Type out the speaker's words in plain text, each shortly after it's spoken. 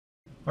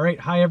All right,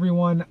 hi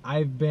everyone.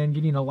 I've been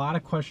getting a lot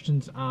of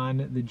questions on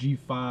the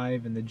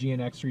G5 and the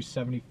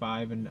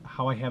GNX375 and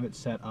how I have it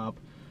set up.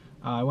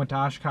 I went to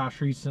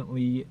Oshkosh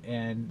recently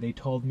and they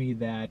told me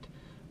that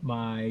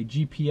my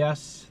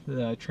GPS,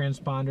 the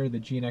transponder, the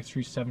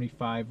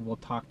GNX375 will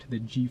talk to the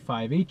G5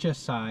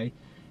 HSI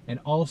and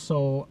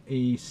also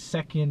a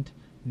second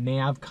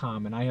nav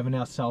comm, and I have an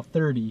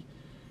SL30.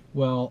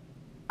 Well,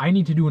 I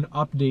need to do an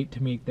update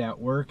to make that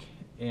work,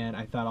 and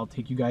I thought I'll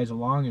take you guys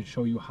along and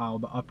show you how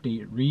the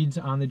update reads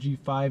on the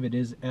G5. It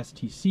is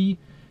STC.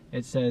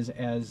 It says,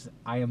 as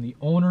I am the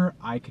owner,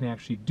 I can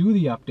actually do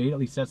the update. At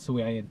least that's the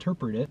way I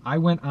interpret it. I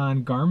went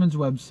on Garmin's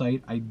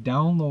website. I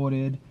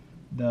downloaded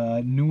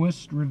the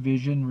newest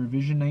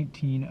revision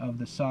 19 of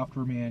the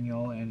software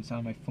manual, and it's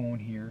on my phone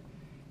here.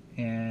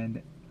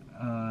 And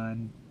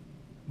on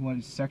what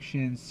is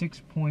section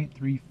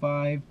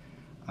 6.35,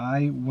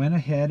 I went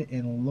ahead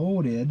and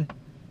loaded,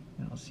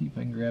 and I'll see if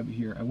I can grab it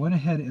here. I went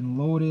ahead and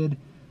loaded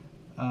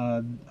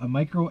a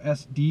micro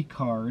SD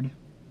card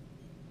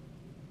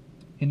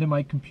into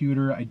my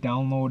computer. I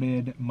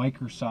downloaded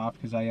Microsoft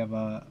because I have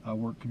a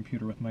work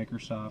computer with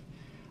Microsoft.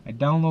 I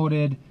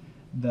downloaded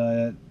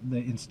the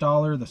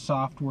installer, the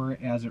software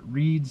as it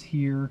reads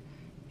here,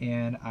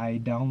 and I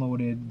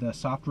downloaded the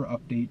software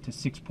update to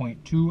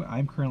 6.2.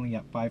 I'm currently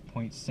at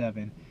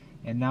 5.7.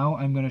 And now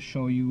I'm going to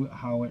show you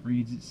how it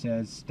reads. It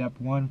says step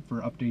 1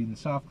 for updating the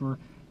software: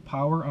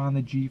 power on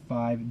the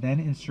G5, then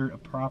insert a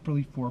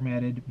properly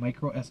formatted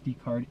micro SD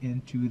card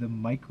into the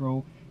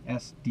micro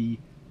SD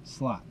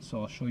slot. So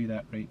I'll show you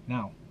that right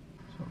now.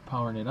 So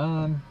powering it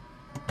on,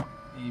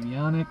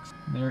 avionics,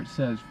 there it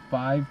says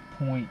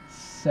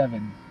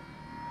 5.7.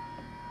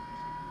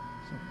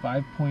 So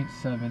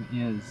 5.7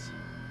 is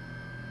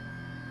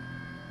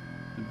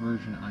the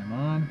version I'm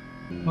on.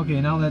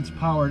 Okay, now that's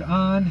powered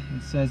on,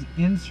 it says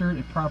insert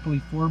a properly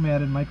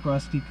formatted micro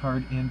SD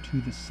card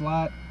into the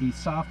slot. A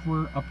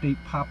software update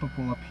pop-up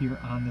will appear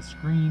on the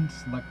screen.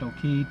 Select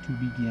OK to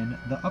begin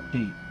the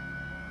update.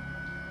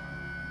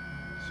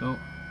 So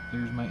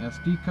there's my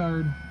SD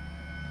card,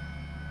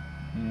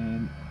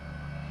 and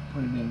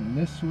put it in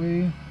this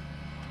way.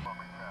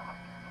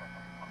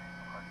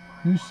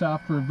 New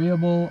software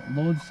available.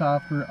 Load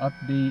software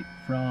update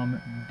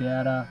from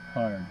data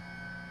card.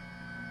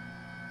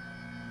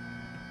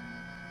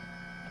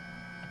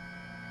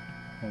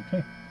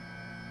 Okay.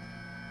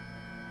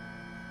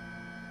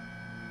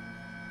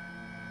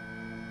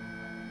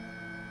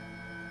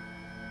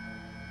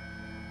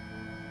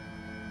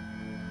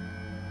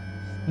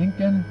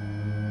 Thinking.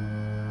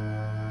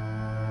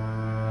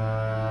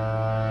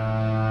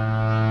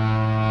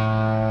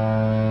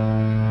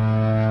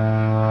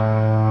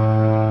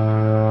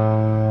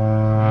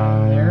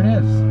 And there it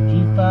is.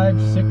 G5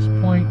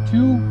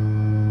 6.2.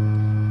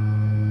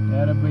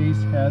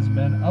 Database has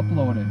been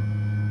uploaded.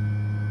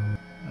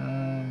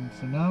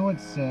 So now it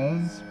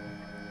says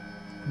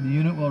the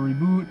unit will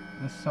reboot,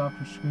 the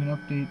software screen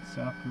update,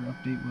 software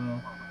update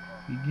will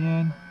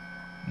begin.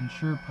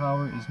 Ensure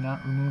power is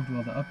not removed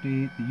while the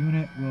update. The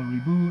unit will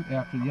reboot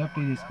after the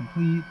update is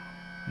complete.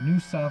 The new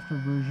software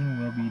version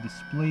will be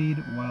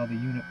displayed while the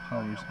unit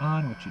powers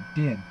on, which it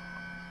did.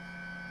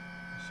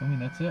 Assuming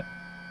that's it.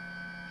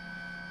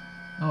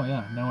 Oh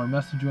yeah, now our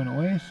message went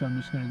away, so I'm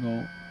just going to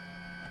go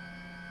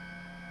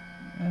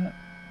and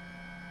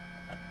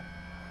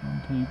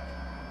take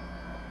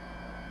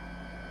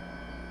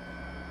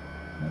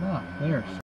it off there.